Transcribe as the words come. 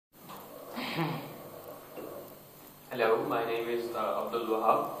Hello, my name is Abdul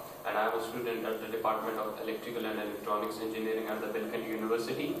Wahab, and I am a student at the Department of Electrical and Electronics Engineering at the Bilkent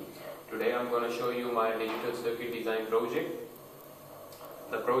University. Today I am going to show you my digital circuit design project.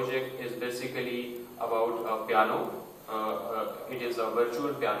 The project is basically about a piano. It is a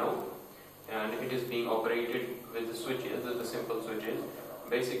virtual piano, and it is being operated with the switches, with the simple switches.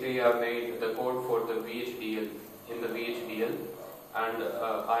 Basically, I have made the code for the VHDL in the VHDL, and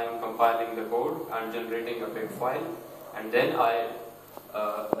I am compiling the code and generating a big file, and then I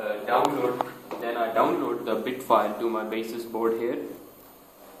download the bit file to my basis board here.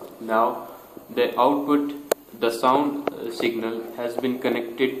 Now the output, the sound signal has been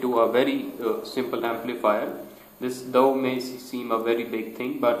connected to a very simple amplifier. This though may seem a very big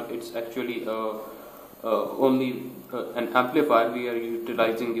thing, but it's actually only an amplifier. We are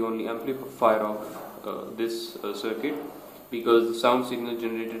utilizing the only amplifier of this circuit, because the sound signal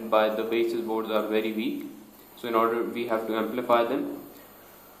generated by the basis boards are very weak. So in order, we have to amplify them.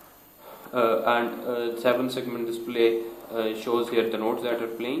 And 7-segment display shows here the notes that are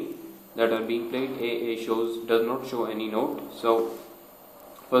being played. AA does not show any note. So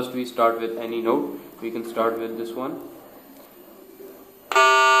first we start with any note. We can start with this one.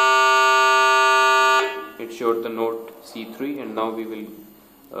 It showed the note C3, and now we will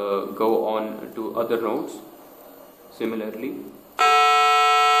go on to other notes similarly.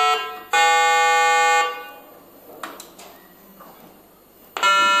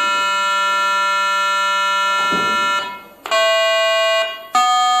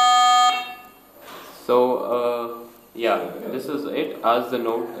 So yeah, this is it. As the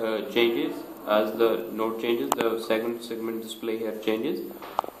note changes, the segment display here changes,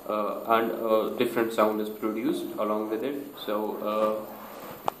 and different sound is produced along with it. So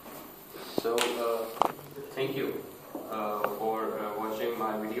thank you for watching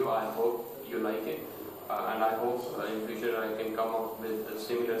my video. I hope you like it, and I hope in future I can come up with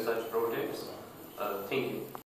similar such projects. Thank you.